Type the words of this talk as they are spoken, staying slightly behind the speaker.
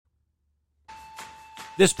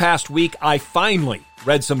This past week, I finally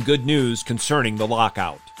read some good news concerning the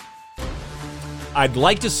lockout. I'd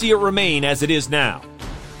like to see it remain as it is now,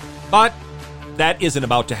 but that isn't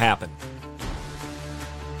about to happen.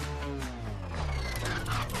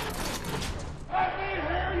 Let me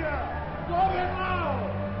hear you! Going low!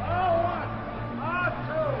 A1, A2,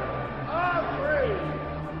 A3.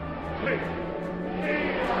 Please.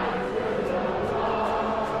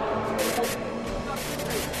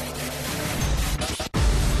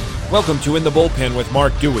 Welcome to In the Bullpen with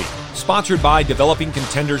Mark Dewey, sponsored by Developing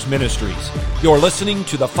Contenders Ministries. You're listening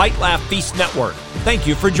to the Fight Laugh Feast Network. Thank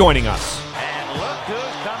you for joining us. And look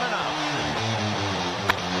who's coming up.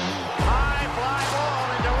 High fly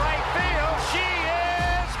ball into right field. She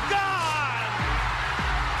is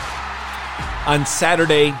gone. On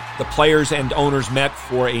Saturday, the players and owners met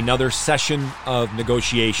for another session of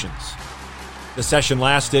negotiations. The session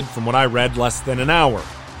lasted, from what I read, less than an hour.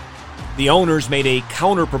 The owners made a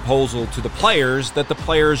counter-proposal to the players that the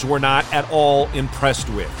players were not at all impressed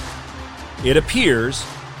with. It appears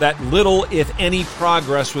that little, if any,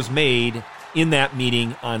 progress was made in that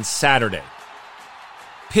meeting on Saturday.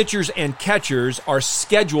 Pitchers and catchers are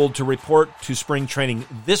scheduled to report to spring training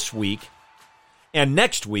this week, and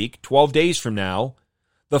next week, 12 days from now,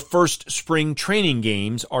 the first spring training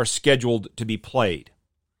games are scheduled to be played.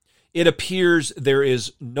 It appears there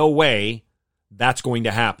is no way that's going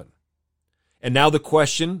to happen. And now the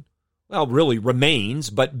question, well, really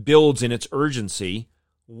remains, but builds in its urgency.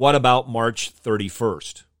 What about March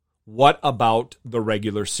 31st? What about the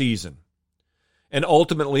regular season? And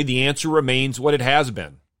ultimately, the answer remains what it has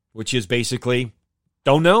been, which is basically,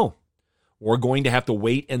 don't know. We're going to have to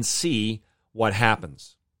wait and see what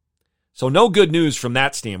happens. So no good news from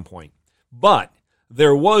that standpoint. But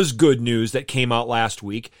there was good news that came out last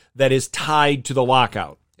week that is tied to the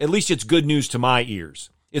lockout. At least it's good news to my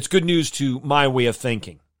ears. It's good news to my way of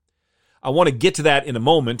thinking. I want to get to that in a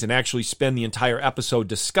moment and actually spend the entire episode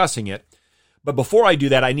discussing it. But before I do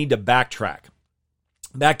that, I need to backtrack.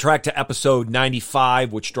 Backtrack to episode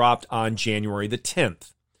 95, which dropped on January the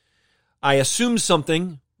 10th. I assumed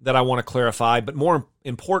something that I want to clarify, but more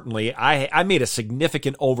importantly, I made a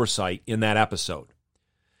significant oversight in that episode.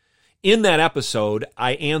 In that episode,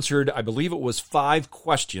 I answered, I believe it was 5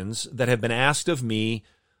 questions that have been asked of me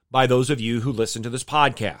by those of you who listen to this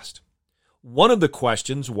podcast. One of the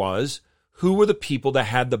questions was, who were the people that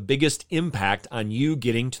had the biggest impact on you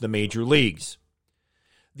getting to the major leagues?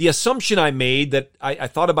 The assumption I made, that I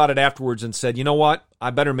thought about it afterwards and said, you know what, I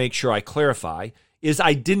better make sure I clarify, is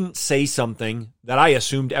I didn't say something that I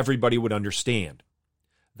assumed everybody would understand.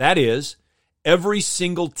 That is, every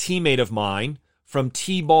single teammate of mine, from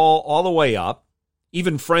T-ball all the way up,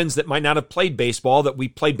 even friends that might not have played baseball, that we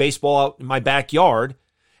played baseball out in my backyard,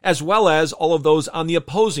 as well as all of those on the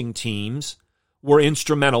opposing teams, were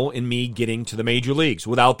instrumental in me getting to the major leagues.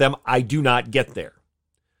 Without them, I do not get there.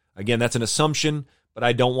 Again, that's an assumption, but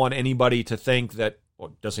I don't want anybody to think that,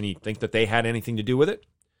 or doesn't he think that they had anything to do with it?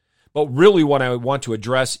 But really what I want to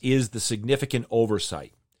address is the significant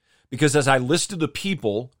oversight. Because as I listed the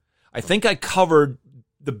people, I think I covered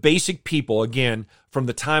the basic people, again, from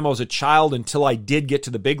the time I was a child until I did get to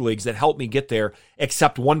the big leagues that helped me get there,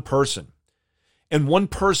 except one person. And one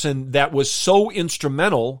person that was so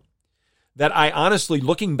instrumental that I honestly,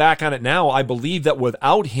 looking back on it now, I believe that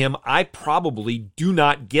without him, I probably do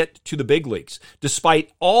not get to the big leagues.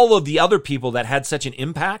 Despite all of the other people that had such an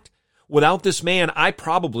impact, without this man, I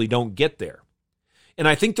probably don't get there. And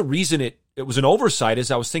I think the reason it was an oversight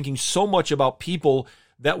is I was thinking so much about people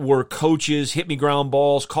that were coaches, hit me ground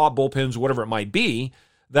balls, caught bullpens, whatever it might be,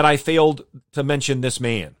 that I failed to mention this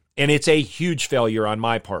man. And it's a huge failure on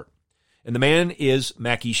my part. And the man is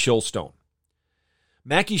Mackey Shilstone.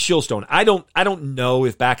 Mackey Shilstone, I don't know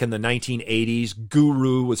if back in the 1980s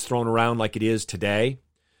guru was thrown around like it is today.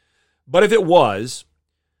 But if it was,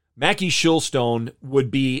 Mackey Shilstone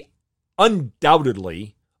would be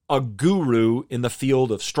undoubtedly a guru in the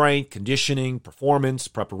field of strength, conditioning, performance,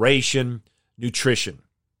 preparation, nutrition.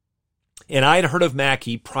 And I had heard of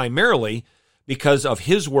Mackey primarily because of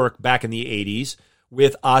his work back in the 80s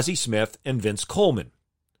with Ozzie Smith and Vince Coleman,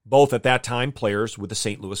 both at that time players with the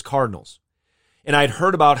St. Louis Cardinals. And I'd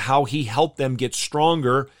heard about how he helped them get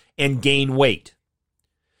stronger and gain weight.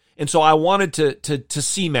 And so I wanted to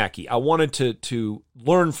see Mackey. I wanted to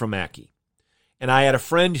learn from Mackey. And I had a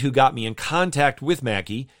friend who got me in contact with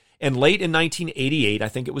Mackey. And late in 1988, I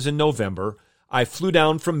think it was in November, I flew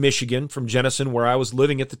down from Michigan, from Jenison, where I was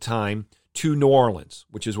living at the time, to New Orleans,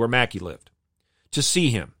 which is where Mackey lived, to see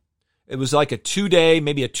him. It was like a 2-day,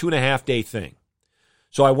 maybe a 2.5-day thing.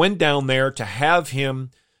 So I went down there to have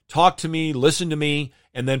him talk to me, listen to me,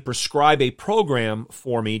 and then prescribe a program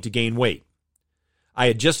for me to gain weight. I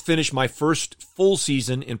had just finished my first full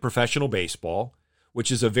season in professional baseball,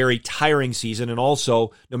 which is a very tiring season. And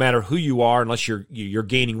also, no matter who you are, unless you're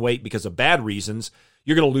gaining weight because of bad reasons,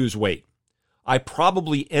 you're going to lose weight. I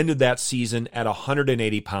probably ended that season at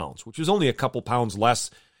 180 pounds, which was only a couple pounds less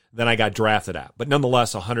than I got drafted at, but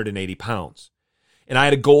nonetheless 180 pounds. And I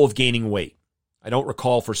had a goal of gaining weight. I don't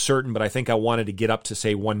recall for certain, but I think I wanted to get up to,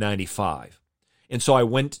 say, 195. And so I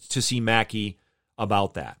went to see Mackey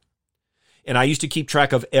about that. And I used to keep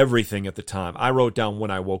track of everything at the time. I wrote down when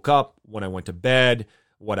I woke up, when I went to bed,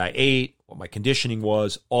 what I ate, what my conditioning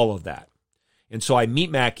was, all of that. And so I meet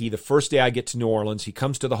Mackey the first day I get to New Orleans. He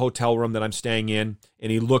comes to the hotel room that I'm staying in,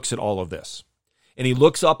 and he looks at all of this. And he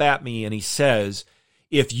looks up at me and he says,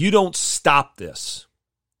 if you don't stop this,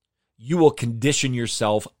 you will condition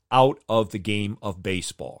yourself out of the game of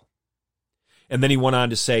baseball. And then he went on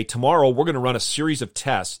to say, tomorrow we're going to run a series of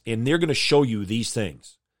tests, and they're going to show you these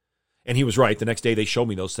things. And he was right. The next day they showed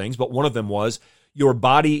me those things. But one of them was, your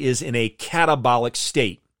body is in a catabolic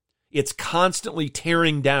state. It's constantly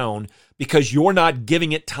tearing down because you're not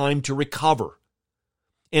giving it time to recover.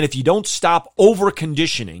 And if you don't stop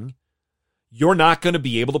over-conditioning, you're not going to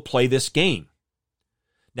be able to play this game.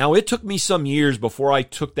 Now, it took me some years before I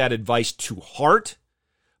took that advice to heart.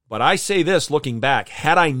 But I say this, looking back,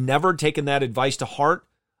 had I never taken that advice to heart,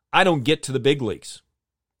 I don't get to the big leagues.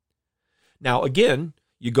 Now, again,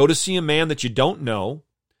 you go to see a man that you don't know,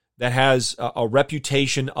 that has a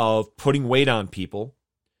reputation of putting weight on people,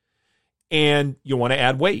 and you want to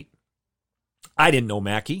add weight. I didn't know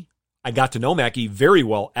Mackey. I got to know Mackey very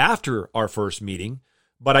well after our first meeting,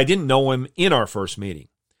 but I didn't know him in our first meeting.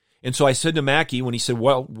 And so I said to Mackey when he said,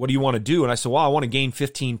 well, what do you want to do? And I said, well, I want to gain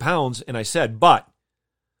 15 pounds. And I said, but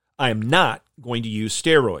I am not going to use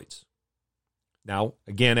steroids. Now,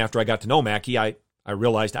 again, after I got to know Mackey, I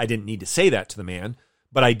realized I didn't need to say that to the man,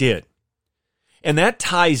 but I did. And that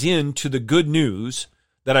ties into the good news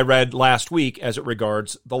that I read last week as it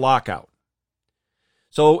regards the lockout.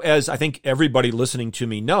 So as I think everybody listening to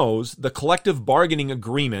me knows, the collective bargaining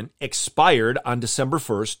agreement expired on December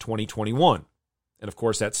 1st, 2021. And of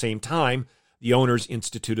course, at that same time, the owners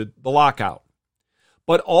instituted the lockout.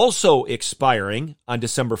 But also expiring on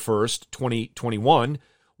December 1st, 2021,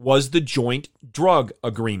 was the joint drug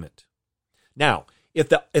agreement. Now, if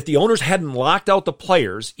the owners hadn't locked out the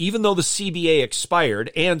players, even though the CBA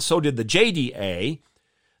expired, and so did the JDA,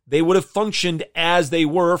 they would have functioned as they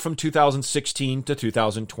were from 2016 to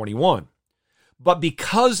 2021. But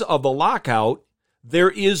because of the lockout, there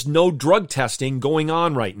is no drug testing going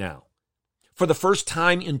on right now. For the first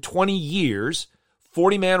time in 20 years,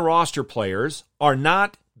 40-man roster players are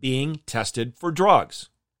not being tested for drugs.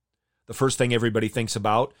 The first thing everybody thinks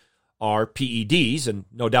about are PEDs, and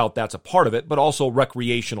no doubt that's a part of it, but also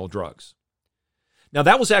recreational drugs. Now,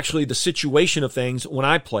 that was actually the situation of things when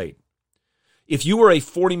I played. If you were a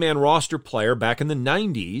 40-man roster player back in the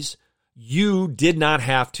 90s, you did not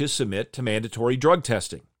have to submit to mandatory drug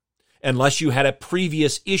testing unless you had a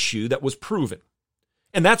previous issue that was proven.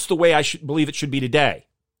 And that's the way I believe it should be today.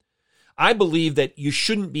 I believe that you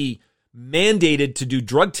shouldn't be mandated to do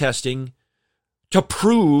drug testing to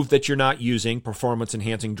prove that you're not using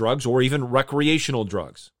performance-enhancing drugs or even recreational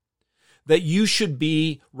drugs. That you should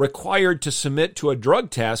be required to submit to a drug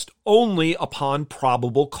test only upon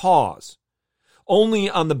probable cause. Only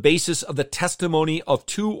on the basis of the testimony of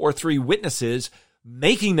 2 or 3 witnesses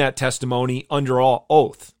making that testimony under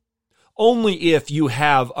oath. Only if you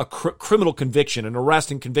have a criminal conviction, an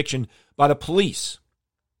arrest and conviction by the police.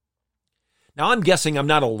 Now, I'm guessing I'm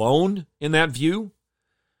not alone in that view,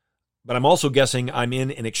 but I'm also guessing I'm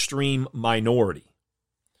in an extreme minority.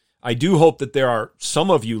 I do hope that there are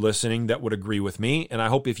some of you listening that would agree with me, and I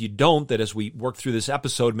hope if you don't, that as we work through this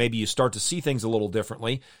episode, maybe you start to see things a little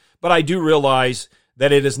differently. But I do realize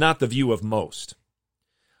that it is not the view of most.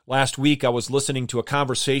 Last week, I was listening to a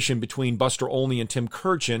conversation between Buster Olney and Tim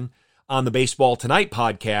Kurchin on the Baseball Tonight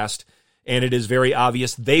podcast, and it is very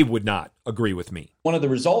obvious they would not agree with me. One of the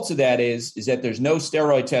results of that is that there's no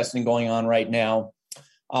steroid testing going on right now.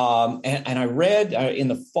 And I read in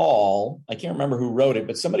the fall, I can't remember who wrote it,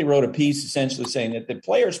 but somebody wrote a piece essentially saying that the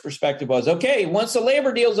player's perspective was, okay, once the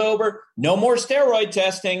labor deal's over, no more steroid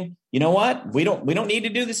testing. You know what? We don't need to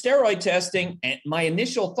do the steroid testing. And my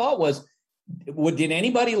initial thought was, did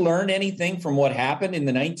anybody learn anything from what happened in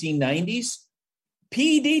the 1990s?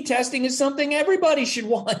 PED testing is something everybody should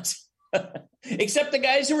want, except the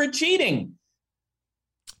guys who are cheating.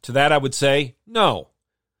 To that, I would say, no.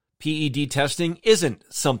 PED testing isn't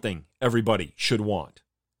something everybody should want.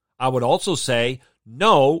 I would also say,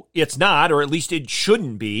 no, it's not, or at least it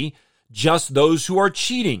shouldn't be, just those who are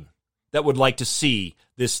cheating that would like to see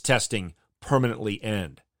this testing permanently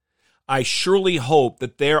end. I surely hope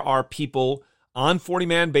that there are people on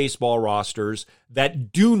 40-man baseball rosters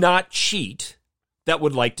that do not cheat that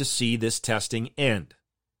would like to see this testing end.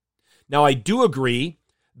 Now, I do agree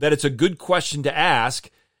that it's a good question to ask,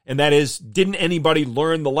 and that is, didn't anybody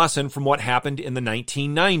learn the lesson from what happened in the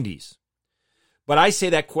 1990s? But I say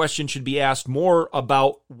that question should be asked more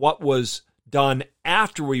about what was done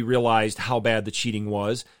after we realized how bad the cheating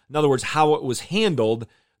was. In other words, how it was handled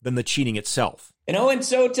than the cheating itself. And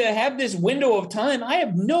so to have this window of time, I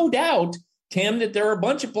have no doubt, Tim, that there are a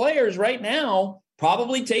bunch of players right now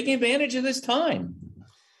probably taking advantage of this time.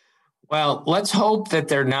 Well, let's hope that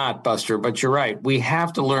they're not, Buster, but you're right. We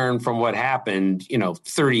have to learn from what happened,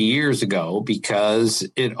 30 years ago, because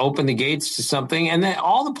it opened the gates to something. And then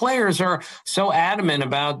all the players are so adamant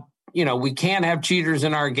about, we can't have cheaters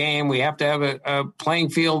in our game. We have to have a playing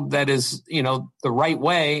field that is, the right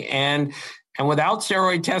way. And without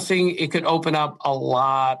steroid testing, it could open up a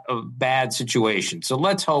lot of bad situations. So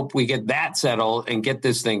let's hope we get that settled and get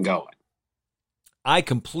this thing going. I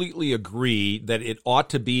completely agree that it ought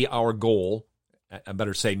to be our goal, I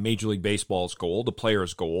better say Major League Baseball's goal, the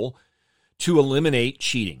players' goal, to eliminate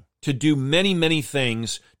cheating, to do many, many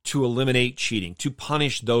things to eliminate cheating, to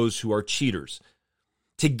punish those who are cheaters,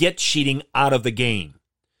 to get cheating out of the game.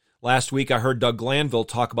 Last week I heard Doug Glanville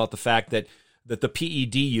talk about the fact that the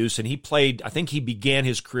PED use, and he played, I think he began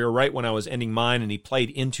his career right when I was ending mine, and he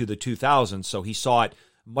played into the 2000s, so he saw it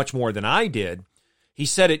much more than I did. He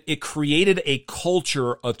said it created a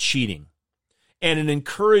culture of cheating, and it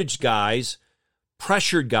encouraged guys,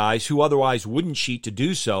 pressured guys who otherwise wouldn't cheat to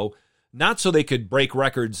do so, not so they could break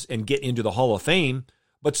records and get into the Hall of Fame,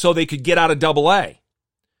 but so they could get out of Double-A.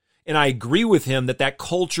 And I agree with him that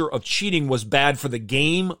culture of cheating was bad for the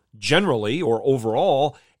game generally or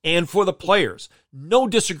overall, and for the players. No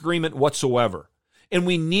disagreement whatsoever. And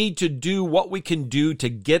we need to do what we can do to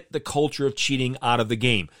get the culture of cheating out of the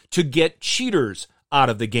game, to get cheaters out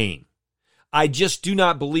of the game. I just do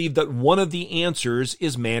not believe that one of the answers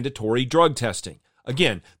is mandatory drug testing.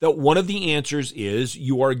 Again, that one of the answers is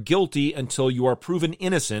you are guilty until you are proven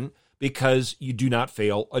innocent because you do not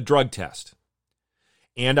fail a drug test.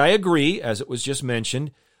 And I agree, as it was just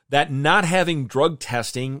mentioned, that not having drug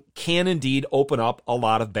testing can indeed open up a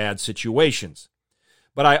lot of bad situations.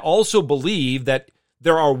 But I also believe that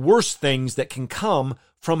there are worse things that can come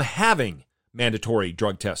from having mandatory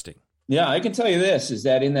drug testing. Yeah, I can tell you this, is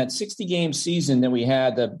that in that 60-game season that we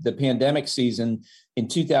had, the pandemic season in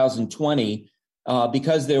 2020,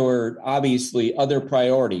 because there were obviously other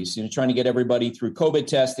priorities, trying to get everybody through COVID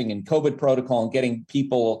testing and COVID protocol and getting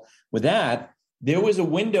people with that, there was a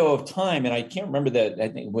window of time, and I can't remember that, I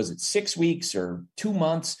think, was it 6 weeks or 2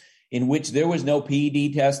 months, in which there was no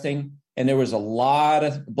PED testing, and there was a lot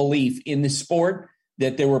of belief in the sport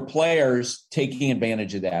that there were players taking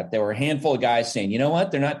advantage of that. There were a handful of guys saying, you know what,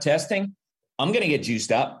 they're not testing, I'm going to get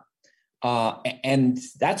juiced up. And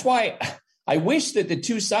that's why I wish that the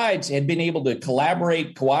two sides had been able to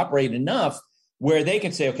cooperate enough where they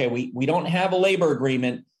can say, okay, we don't have a labor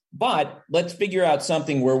agreement, but let's figure out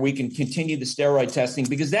something where we can continue the steroid testing,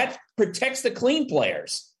 because that protects the clean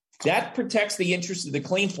players. That protects the interests of the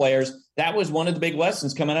clean players. That was one of the big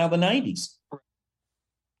lessons coming out of the 90s.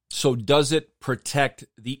 So does it protect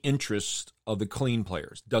the interests of the clean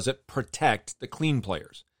players? Does it protect the clean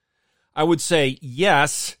players? I would say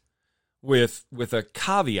yes, with a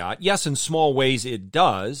caveat. Yes, in small ways it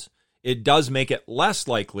does. It does make it less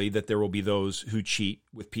likely that there will be those who cheat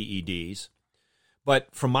with PEDs.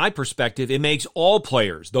 But from my perspective, it makes all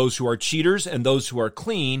players, those who are cheaters and those who are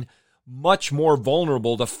clean, much more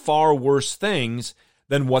vulnerable to far worse things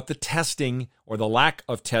than what the testing or the lack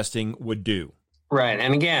of testing would do. Right.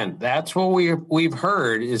 And again, that's what we've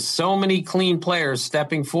heard is so many clean players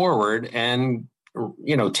stepping forward and,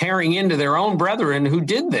 tearing into their own brethren who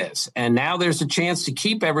did this. And now there's a chance to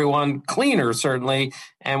keep everyone cleaner, certainly,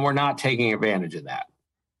 and we're not taking advantage of that.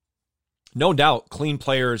 No doubt, clean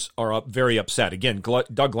players are very upset. Again,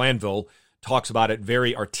 Doug Glanville talks about it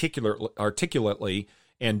very articulately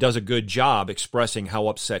and does a good job expressing how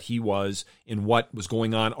upset he was in what was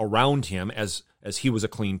going on around him as he was a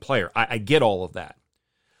clean player. I get all of that.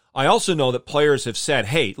 I also know that players have said,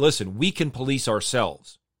 hey, listen, we can police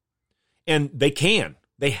ourselves. And they can.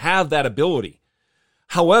 They have that ability.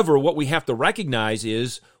 However, what we have to recognize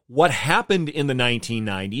is what happened in the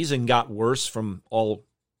 1990s and got worse from all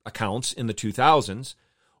accounts in the 2000s.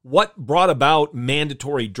 What brought about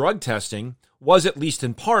mandatory drug testing was, at least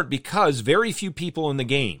in part, because very few people in the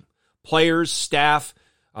game, players, staff,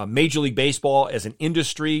 Major League Baseball as an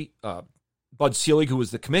industry, Bud Selig, who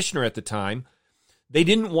was the commissioner at the time, they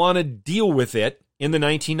didn't want to deal with it in the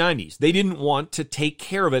 1990s. They didn't want to take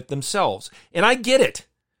care of it themselves. And I get it.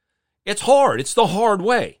 It's hard. It's the hard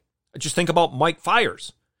way. Just think about Mike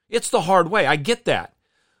Fiers. It's the hard way. I get that.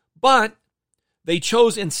 But they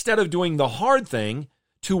chose, instead of doing the hard thing,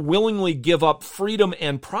 to willingly give up freedom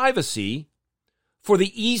and privacy for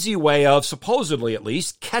the easy way of, supposedly at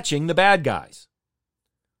least, catching the bad guys.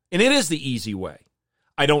 And it is the easy way.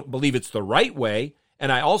 I don't believe it's the right way,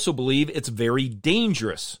 and I also believe it's very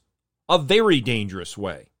dangerous. A very dangerous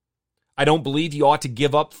way. I don't believe you ought to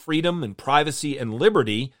give up freedom and privacy and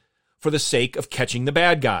liberty for the sake of catching the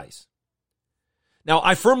bad guys. Now,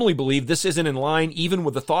 I firmly believe this isn't in line even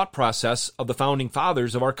with the thought process of the founding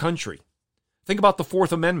fathers of our country. Think about the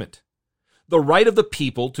Fourth Amendment. The right of the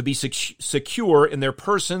people to be secure in their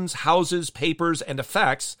persons, houses, papers, and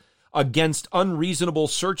effects against unreasonable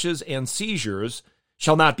searches and seizures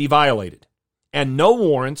shall not be violated, and no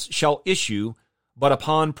warrants shall issue but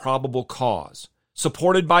upon probable cause,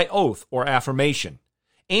 supported by oath or affirmation,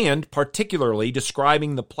 and particularly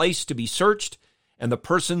describing the place to be searched and the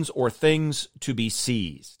persons or things to be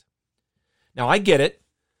seized. Now, I get it.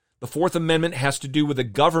 The Fourth Amendment has to do with the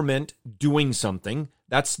government doing something.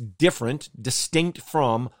 That's different, distinct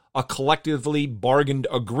from a collectively bargained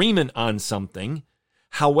agreement on something.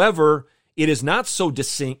 However, it is not so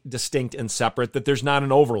distinct and separate that there's not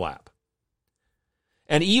an overlap.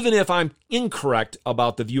 And even if I'm incorrect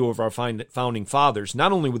about the view of our founding fathers,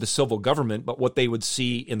 not only with the civil government, but what they would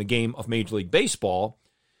see in the game of Major League Baseball,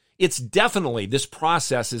 this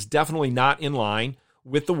process is definitely not in line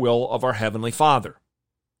with the will of our Heavenly Father.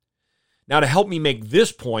 Now, to help me make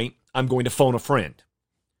this point, I'm going to phone a friend.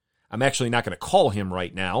 I'm actually not going to call him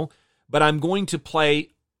right now, but I'm going to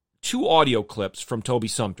play 2 audio clips from Toby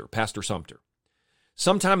Sumpter, Pastor Sumpter.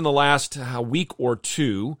 Sometime in the last week or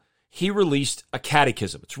 2, he released a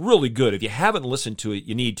catechism. It's really good. If you haven't listened to it,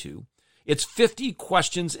 you need to. It's 50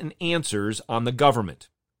 questions and answers on the government.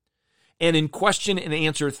 And in question and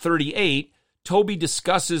answer 38, Toby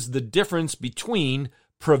discusses the difference between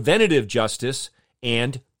preventative justice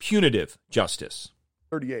and punitive justice.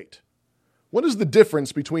 38. What is the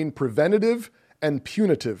difference between preventative and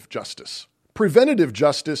punitive justice? Preventative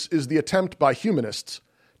justice is the attempt by humanists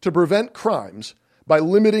to prevent crimes by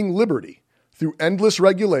limiting liberty through endless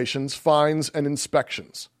regulations, fines, and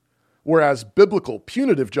inspections, whereas biblical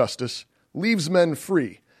punitive justice leaves men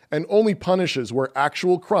free and only punishes where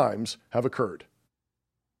actual crimes have occurred.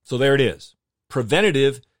 So there it is.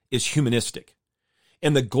 Preventative is humanistic.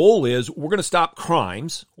 And the goal is we're going to stop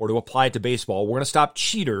crimes, or to apply it to baseball, we're going to stop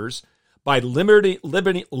cheaters by limiting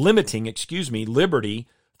liberty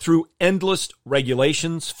through endless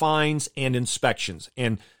regulations, fines, and inspections,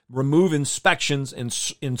 and remove inspections and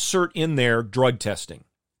insert in there drug testing.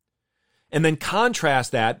 And then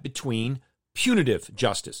contrast that between punitive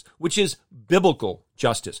justice, which is biblical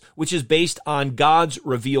justice, which is based on God's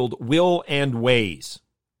revealed will and ways.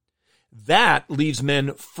 That leaves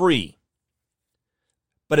men free.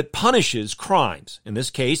 But it punishes crimes, in this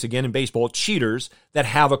case, again in baseball, cheaters that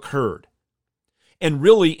have occurred. And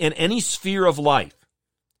really, in any sphere of life,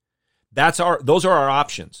 those are our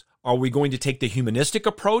options. Are we going to take the humanistic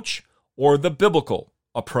approach or the biblical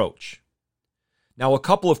approach? Now, a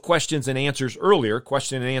couple of questions and answers earlier,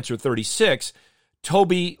 question and answer 36,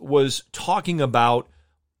 Toby was talking about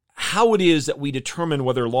how it is that we determine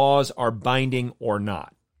whether laws are binding or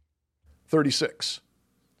not. 36.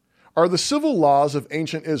 Are the civil laws of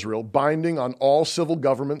ancient Israel binding on all civil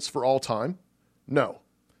governments for all time? No.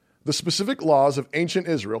 The specific laws of ancient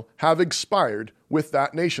Israel have expired with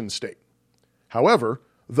that nation state. However,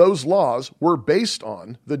 those laws were based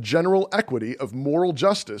on the general equity of moral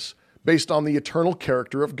justice based on the eternal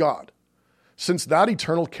character of God. Since that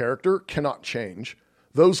eternal character cannot change,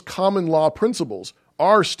 those common law principles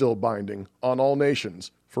are still binding on all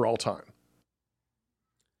nations for all time.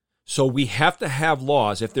 So we have to have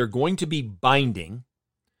laws, if they're going to be binding,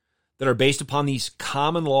 that are based upon these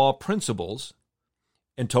common law principles.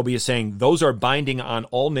 And Toby is saying those are binding on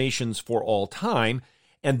all nations for all time,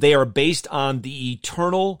 and they are based on the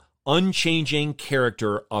eternal, unchanging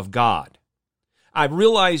character of God. I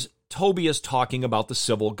realize Toby is talking about the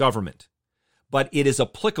civil government, but it is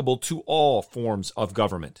applicable to all forms of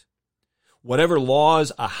government. Whatever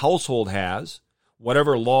laws a household has,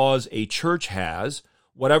 whatever laws a church has,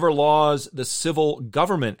 whatever laws the civil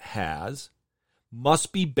government has,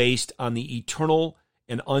 must be based on the eternal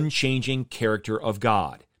and unchanging character of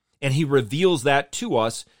God. And he reveals that to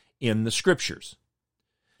us in the scriptures.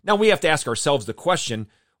 Now we have to ask ourselves the question,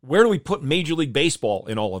 where do we put Major League Baseball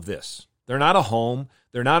in all of this? They're not a home,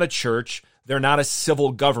 they're not a church, they're not a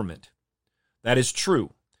civil government. That is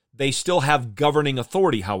true. They still have governing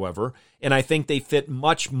authority, however, and I think they fit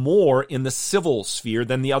much more in the civil sphere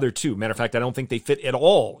than the other two. Matter of fact, I don't think they fit at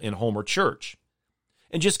all in home or church.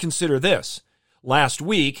 And just consider this. Last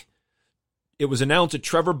week, it was announced that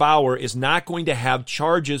Trevor Bauer is not going to have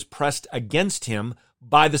charges pressed against him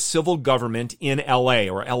by the civil government in LA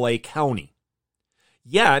or LA County.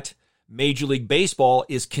 Yet, Major League Baseball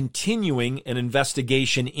is continuing an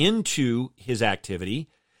investigation into his activity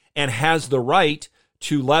and has the right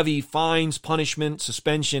to levy fines, punishment,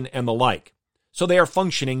 suspension, and the like. So they are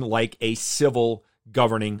functioning like a civil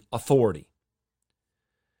governing authority.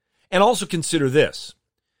 And also consider this,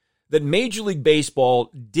 that Major League Baseball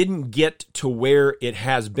didn't get to where it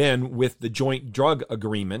has been with the joint drug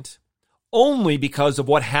agreement only because of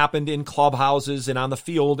what happened in clubhouses and on the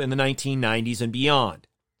field in the 1990s and beyond,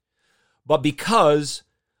 but because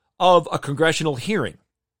of a congressional hearing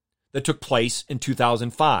that took place in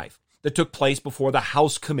 2005, that took place before the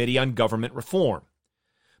House Committee on Government Reform.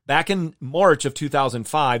 Back in March of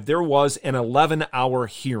 2005, there was an 11-hour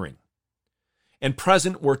hearing, and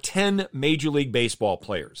present were 10 Major League Baseball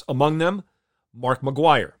players, among them Mark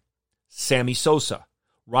McGwire, Sammy Sosa,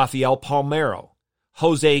 Rafael Palmeiro,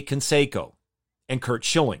 Jose Canseco, and Curt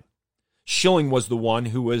Schilling. Schilling was the one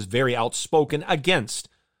who was very outspoken against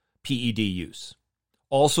PED use.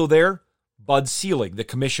 Also there, Bud Selig, the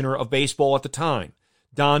commissioner of baseball at the time,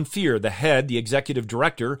 Don Fehr, the executive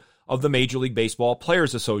director of the Major League Baseball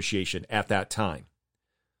Players Association at that time,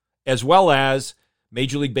 as well as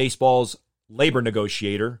Major League Baseball's labor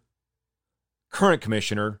negotiator, current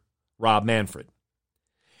commissioner, Rob Manfred.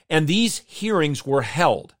 And these hearings were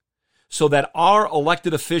held so that our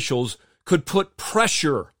elected officials could put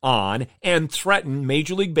pressure on and threaten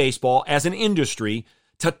Major League Baseball as an industry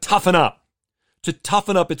to toughen up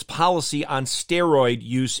its policy on steroid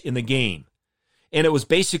use in the game. And it was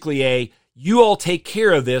basically you all take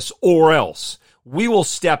care of this or else. We will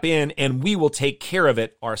step in and we will take care of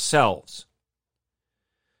it ourselves.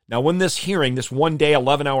 Now, when this hearing, this one-day,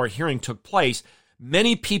 11-hour hearing took place,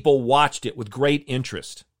 many people watched it with great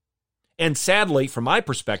interest. And sadly, from my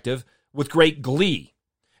perspective, with great glee,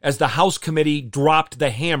 as the House Committee dropped the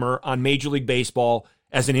hammer on Major League Baseball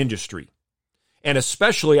as an industry, and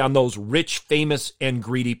especially on those rich, famous, and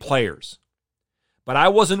greedy players. But I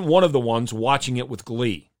wasn't one of the ones watching it with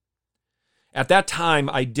glee. At that time,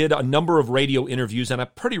 I did a number of radio interviews on a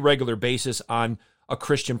pretty regular basis on a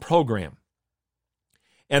Christian program.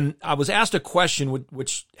 And I was asked a question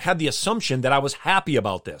which had the assumption that I was happy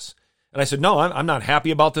about this. And I said, no, I'm not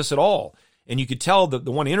happy about this at all. And you could tell that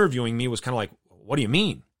the one interviewing me was kind of like, what do you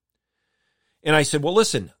mean? And I said, well,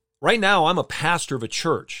 listen, right now I'm a pastor of a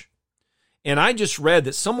church. And I just read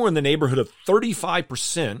that somewhere in the neighborhood of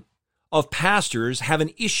 35% of pastors have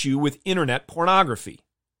an issue with internet pornography.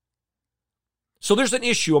 So there's an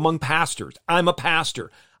issue among pastors. I'm a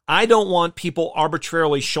pastor. I don't want people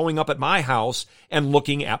arbitrarily showing up at my house and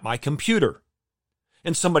looking at my computer.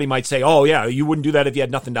 And somebody might say, oh, yeah, you wouldn't do that if you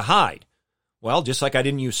had nothing to hide. Well, just like I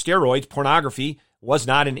didn't use steroids, pornography was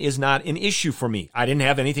not and is not an issue for me. I didn't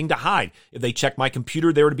have anything to hide. If they checked my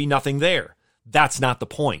computer, there would be nothing there. That's not the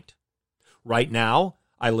point. Right now,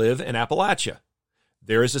 I live in Appalachia.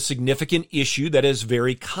 There is a significant issue that is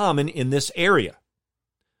very common in this area.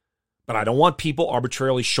 But I don't want people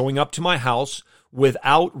arbitrarily showing up to my house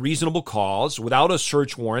without reasonable cause, without a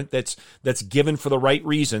search warrant that's given for the right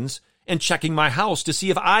reasons, and checking my house to see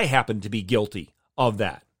if I happen to be guilty of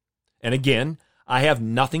that. And again, I have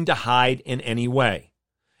nothing to hide in any way.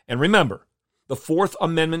 And remember, the Fourth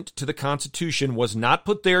Amendment to the Constitution was not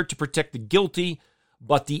put there to protect the guilty,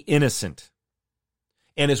 but the innocent.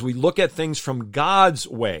 And as we look at things from God's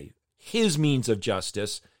way, his means of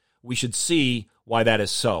justice, we should see why that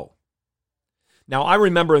is so. Now, I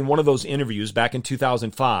remember in one of those interviews back in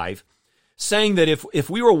 2005 saying that if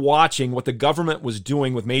we were watching what the government was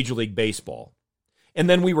doing with Major League Baseball, and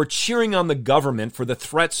then we were cheering on the government for the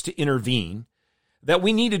threats to intervene, that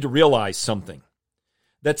we needed to realize something,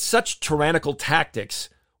 that such tyrannical tactics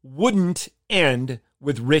wouldn't end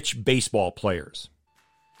with rich baseball players.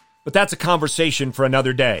 But that's a conversation for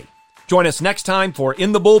another day. Join us next time for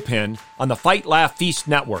In the Bullpen on the Fight, Laugh, Feast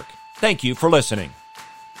Network. Thank you for listening.